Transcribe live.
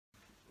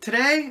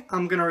Today,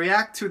 I'm going to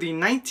react to the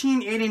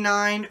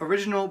 1989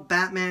 original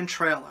Batman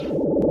trailer.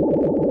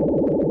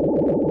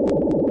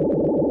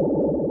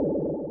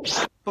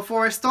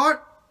 Before I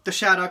start, the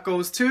shout out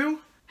goes to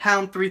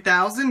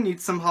Hound3000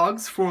 needs some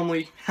hugs,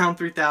 formerly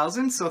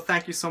Hound3000, so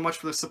thank you so much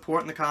for the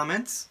support in the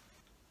comments.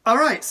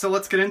 Alright, so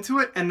let's get into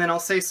it, and then I'll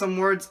say some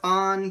words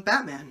on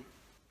Batman.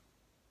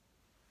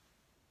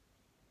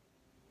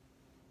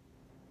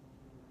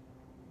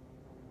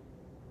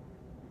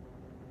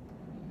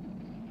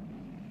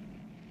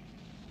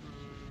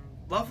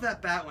 Love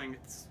that Batwing.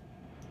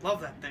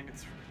 Love that thing.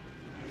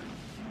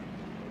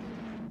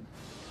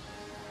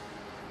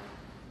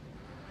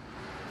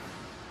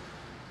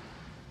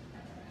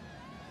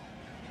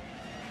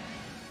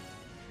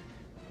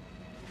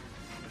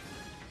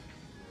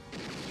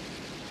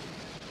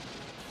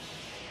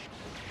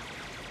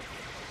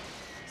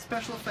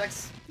 Special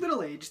effects,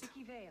 little aged.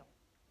 Vicky Vale.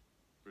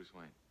 Bruce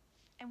Wayne.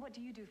 And what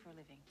do you do for a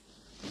living?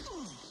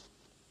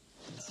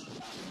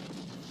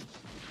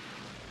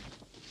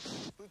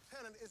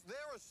 Lieutenant, is there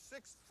a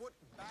 6-foot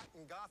bat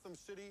in Gotham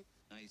City?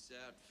 Nice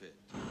outfit.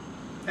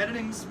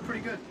 Editing's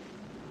pretty good.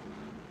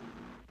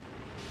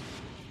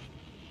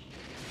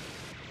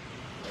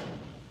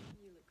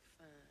 You look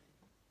fine.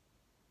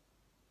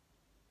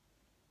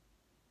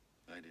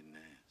 I didn't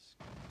ask.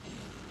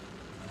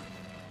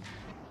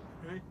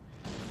 Right?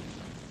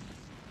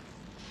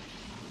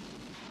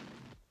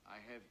 I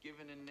have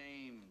given a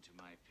name to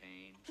my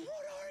pain. What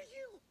are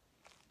you?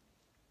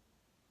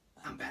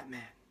 I'm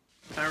Batman.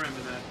 I remember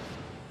that.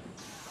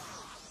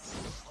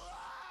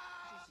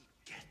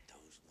 Get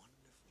those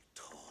wonderful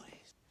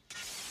toys.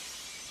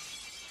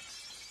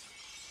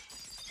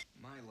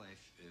 My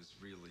life is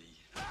really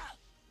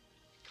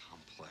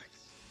complex.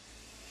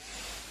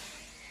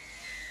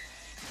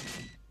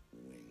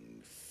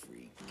 Winged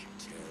freak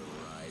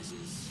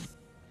terrorizes.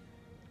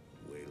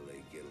 Wait till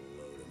they get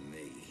a load of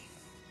me.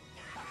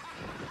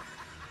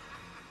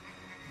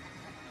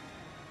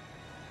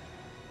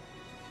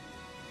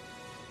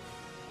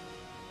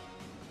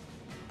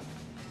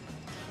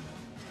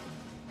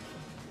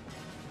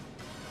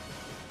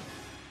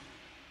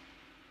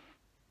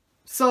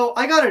 So,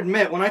 I gotta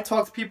admit, when I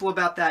talk to people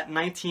about that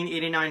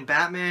 1989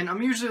 Batman,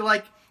 I'm usually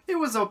like, it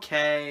was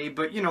okay,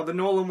 but you know, the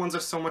Nolan ones are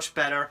so much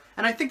better.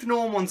 And I think the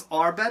Nolan ones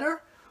are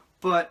better,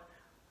 but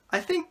I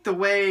think the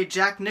way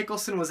Jack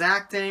Nicholson was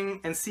acting,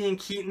 and seeing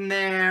Keaton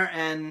there,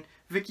 and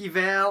Vicky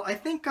Vale, I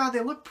think they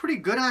look pretty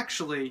good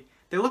actually.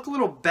 They look a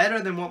little better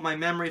than what my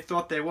memory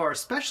thought they were,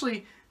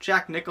 especially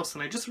Jack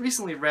Nicholson. I just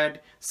recently read,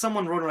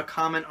 someone wrote in a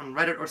comment on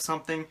Reddit or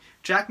something,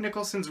 Jack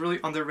Nicholson's really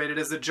underrated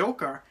as a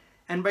Joker.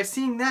 And by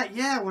seeing that,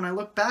 yeah, when I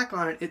look back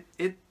on it,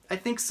 I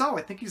think so.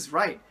 I think he's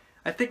right.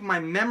 I think my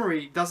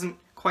memory doesn't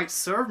quite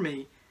serve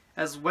me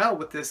as well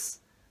with this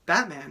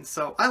Batman.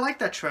 So I like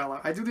that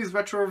trailer. I do these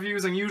retro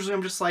reviews, and usually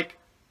I'm just like,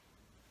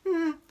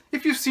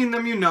 if you've seen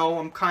them, you know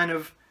I'm kind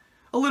of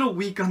a little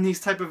weak on these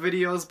type of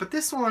videos. But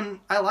this one,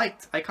 I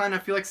liked. I kind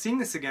of feel like seeing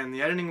this again.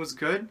 The editing was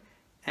good.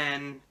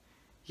 And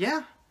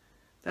yeah,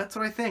 that's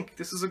what I think.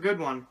 This is a good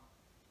one.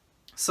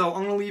 So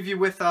I'm going to leave you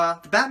with the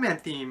Batman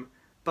theme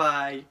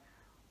by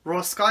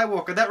Ross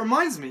Skywalker. That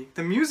reminds me,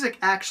 the music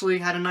actually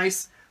had a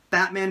nice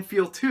Batman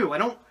feel too. I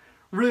don't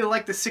really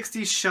like the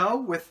 60s show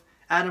with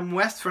Adam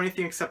West for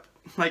anything except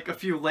like a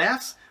few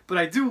laughs, but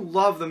I do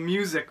love the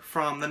music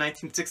from the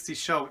 1960s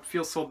show. It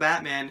feels so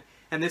Batman,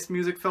 and this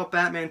music felt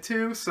Batman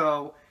too,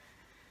 so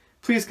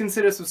please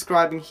consider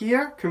subscribing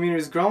here.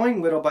 Community is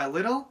growing little by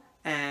little,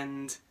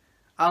 and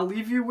I'll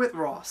leave you with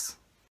Ross.